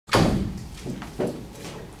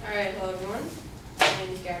Alright, hello everyone. My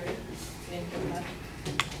name is Gabby.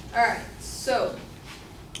 Alright, so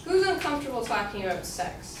who's uncomfortable talking about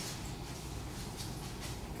sex?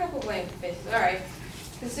 A couple blank faces. Alright,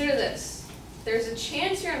 consider this. There's a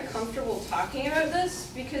chance you're uncomfortable talking about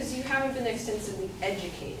this because you haven't been extensively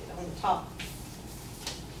educated on the topic.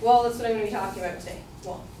 Well, that's what I'm going to be talking about today.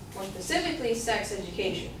 Well, more specifically, sex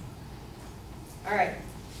education. Alright.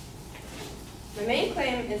 My main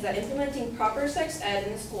claim is that implementing proper sex ed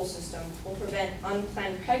in the school system will prevent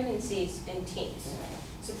unplanned pregnancies in teens.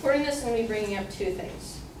 Supporting this, I'm going to be bringing up two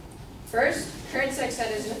things. First, current sex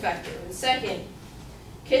ed is ineffective. And second,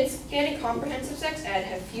 kids getting comprehensive sex ed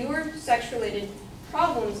have fewer sex-related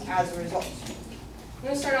problems as a result. I'm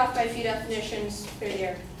going to start off by a few definitions for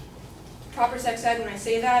there. Proper sex ed, when I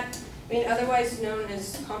say that, I mean otherwise known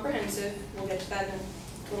as comprehensive. We'll get to that in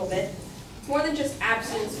a little bit. It's more than just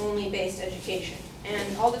abstinence-only based education,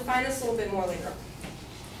 and I'll define this a little bit more later on.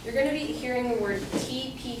 You're going to be hearing the word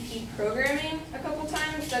TPP programming a couple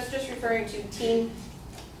times. That's just referring to teen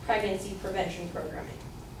pregnancy prevention programming.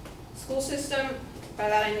 School system, by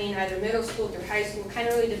that I mean either middle school through high school, kind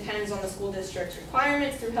of really depends on the school district's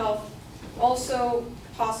requirements through health, also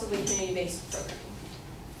possibly community-based programming.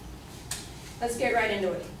 Let's get right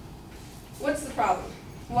into it. What's the problem?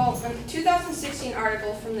 Well, a 2016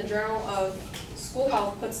 article from the Journal of School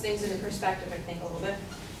Health puts things into perspective, I think, a little bit.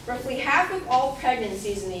 Roughly half of all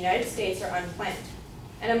pregnancies in the United States are unplanned.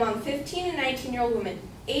 And among 15 and 19-year-old women,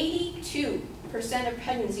 82% of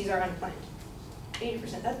pregnancies are unplanned.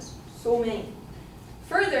 80%, that's so many.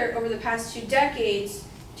 Further, over the past 2 decades,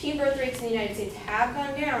 teen birth rates in the United States have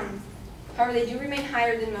gone down. However, they do remain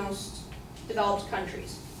higher than most developed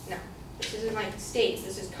countries. Now, this isn't like states,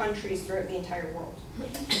 this is countries throughout the entire world.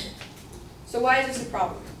 So why is this a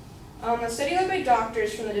problem? A study led by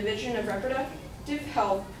doctors from the Division of Reproductive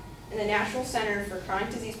Health and the National Center for Chronic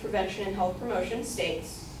Disease Prevention and Health Promotion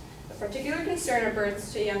states a particular concern are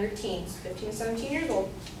births to younger teens, 15 to 17 years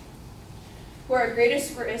old, who are at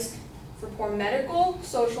greatest risk for poor medical,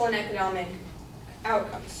 social, and economic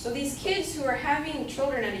outcomes. So these kids who are having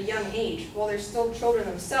children at a young age, while they're still children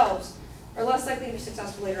themselves, are less likely to be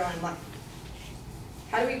successful later on in life.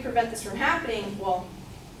 How do we prevent this from happening? Well,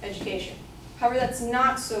 education. However, that's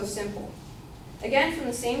not so simple. Again, from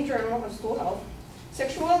the same Journal of School Health,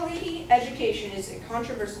 sexuality education is a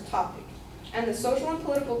controversial topic, and the social and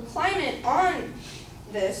political climate on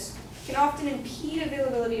this can often impede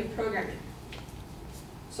availability of programming.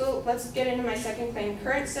 So let's get into my second claim.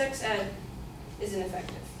 Current sex ed is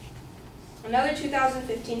ineffective. Another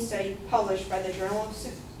 2015 study published by the Journal of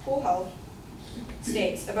School Health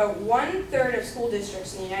states about 1/3 of school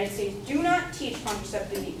districts in the United States do not teach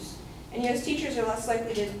contraceptive use, and U.S. teachers are less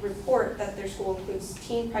likely to report that their school includes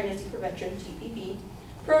teen pregnancy prevention, TPP,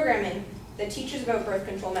 programming that teaches about birth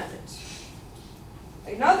control methods.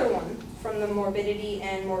 Another one from the Morbidity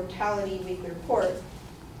and Mortality Weekly Report.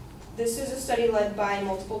 This is a study led by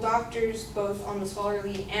multiple doctors, both on the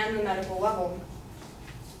scholarly and the medical level.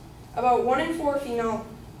 About 1 in 4 female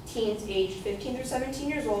teens aged 15 through 17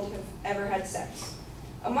 years old have ever had sex.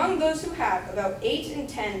 Among those who have, about 8 in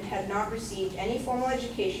 10 had not received any formal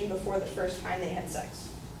education before the first time they had sex.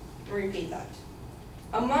 I'll repeat that.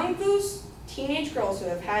 Among those teenage girls who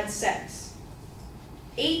have had sex,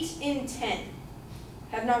 8 in 10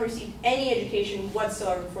 have not received any education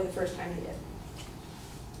whatsoever before the first time they did.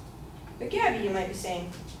 But Gabby, you might be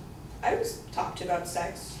saying, I was taught about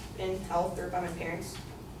sex in health or by my parents.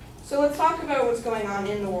 So let's talk about what's going on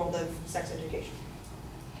in the world of sex education.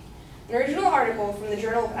 An original article from the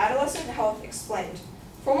Journal of Adolescent Health explained,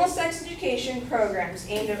 formal sex education programs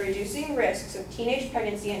aimed at reducing risks of teenage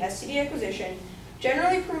pregnancy and STD acquisition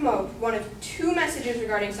generally promote one of 2 messages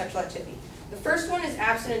regarding sexual activity. The first one is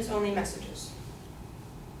abstinence-only messages.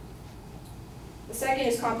 The second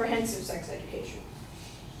is comprehensive sex education.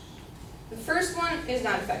 The first one is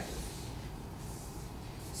not effective.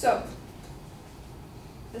 So,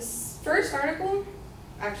 this first article,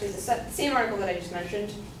 actually the same article that I just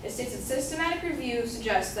mentioned, it states that systematic review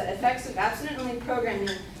suggests that effects of abstinence-only programming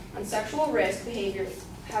on sexual risk behavior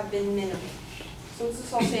have been minimal. So what's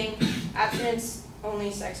this all saying?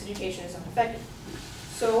 Abstinence-only sex education is not effective.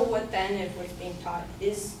 So what then, if what's being taught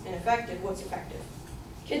is ineffective, what's effective?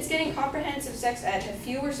 Kids getting comprehensive sex ed have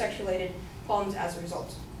fewer sex-related problems as a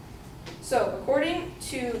result. So according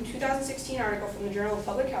to a 2016 article from the Journal of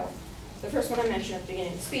Public Health, the first one I mentioned at the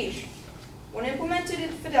beginning of the speech, when implemented in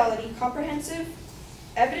fidelity, comprehensive,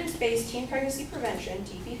 evidence-based teen pregnancy prevention,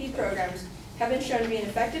 TPP programs, have been shown to be an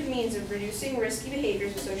effective means of reducing risky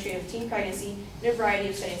behaviors associated with teen pregnancy in a variety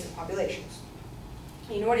of settings and populations.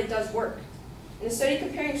 And you know what? It does work. In a study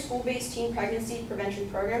comparing school-based teen pregnancy prevention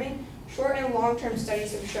programming, short and long-term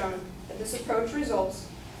studies have shown that this approach results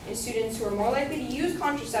in students who are more likely to use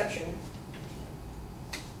contraception,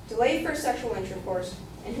 delay first sexual intercourse,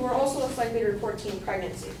 and who are also less likely to report teen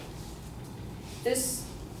pregnancy. This,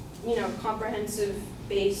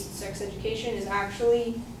 comprehensive-based sex education is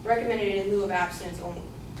actually recommended in lieu of abstinence only.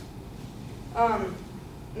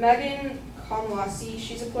 Megan Komlasi,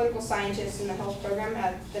 she's a political scientist in the health program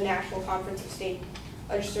at the National Conference of State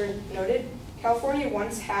Legislators, noted, California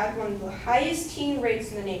once had one of the highest teen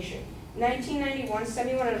rates in the nation. In 1991,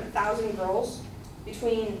 71 out of 1,000 girls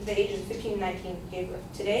between the ages of 15 and 19 gave birth.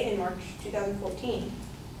 Today, in March 2014,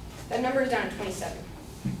 that number is down to 27.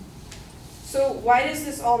 So why does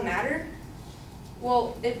this all matter?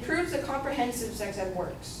 Well, it proves that comprehensive sex ed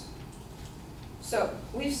works. So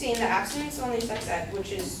we've seen that abstinence-only sex ed,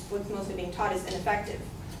 which is what's mostly being taught, is ineffective.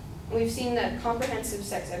 And we've seen that comprehensive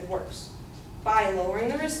sex ed works by lowering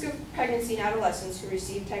the risk of pregnancy in adolescents who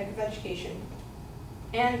receive type of education,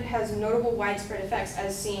 and has notable widespread effects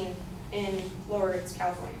as seen in lower rates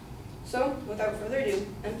California. So without further ado,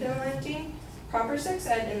 implementing proper sex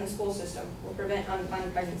ed in the school system will prevent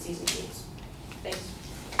unplanned pregnancies in teens. Thanks.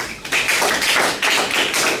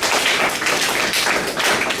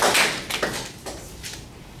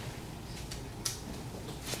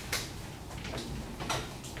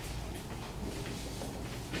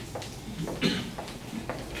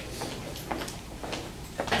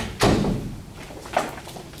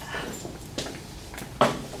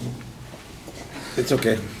 It's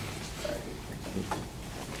okay.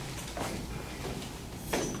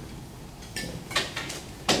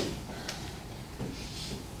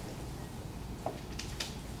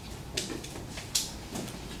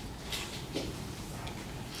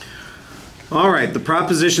 All right, the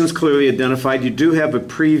proposition's clearly identified. You do have a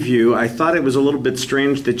preview. I thought it was a little bit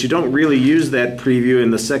strange that you don't really use that preview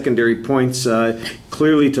in the secondary points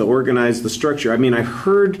clearly to organize the structure. I mean, I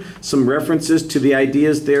heard some references to the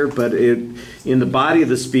ideas there, but in the body of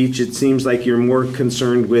the speech, it seems like you're more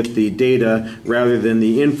concerned with the data rather than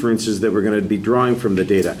the inferences that we're going to be drawing from the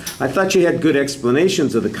data. I thought you had good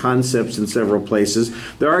explanations of the concepts in several places.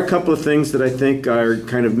 There are a couple of things that I think are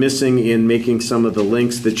kind of missing in making some of the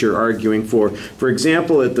links that you're arguing for. For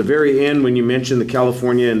example, at the very end, when you mentioned the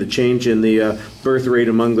California and the change in the birth rate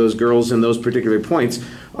among those girls in those particular points,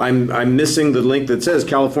 I'm missing the link that says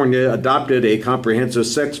California adopted a comprehensive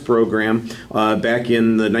sex program back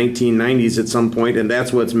in the 1990s at some point, and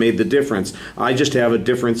that's what's made the difference. I just have a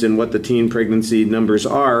difference in what the teen pregnancy numbers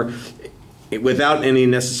are without any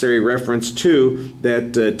necessary reference to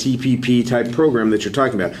that TPP type program that you're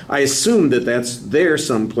talking about. I assume that that's there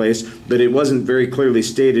someplace, but it wasn't very clearly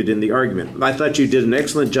stated in the argument. I thought you did an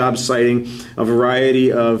excellent job citing a variety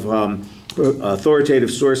of authoritative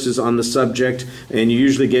sources on the subject, and you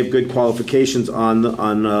usually gave good qualifications on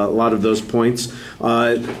a lot of those points.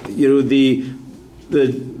 The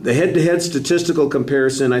head-to-head statistical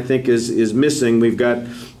comparison, I think, is missing. We've got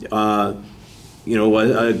a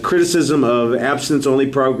criticism of abstinence-only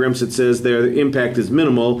programs that says their impact is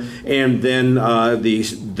minimal, and then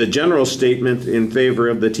the general statement in favor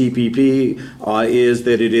of the TPP is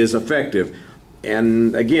that it is effective.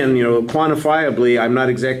 And again, quantifiably, I'm not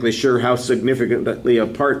exactly sure how significantly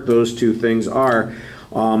apart those two things are.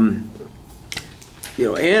 And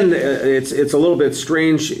it's a little bit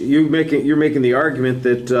strange. You're making the argument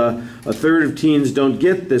that a third of teens don't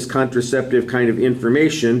get this contraceptive kind of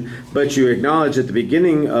information, but you acknowledge at the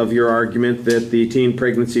beginning of your argument that the teen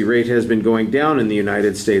pregnancy rate has been going down in the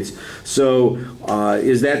United States. So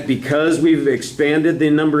is that because we've expanded the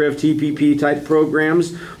number of TPP type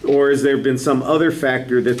programs, or has there been some other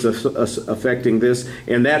factor that's affecting this,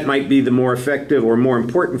 and that might be the more effective or more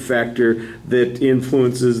important factor that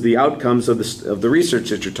influences the outcomes of the research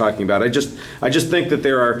that you're talking about? I just think that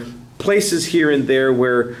there are places here and there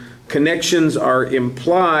where connections are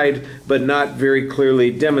implied but not very clearly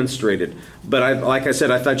demonstrated. But like I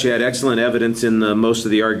said, I thought you had excellent evidence in most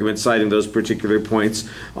of the arguments citing those particular points.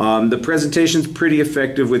 The presentation's pretty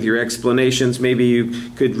effective with your explanations. Maybe you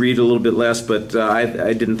could read a little bit less, but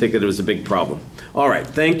I didn't think that it was a big problem. All right,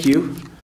 thank you.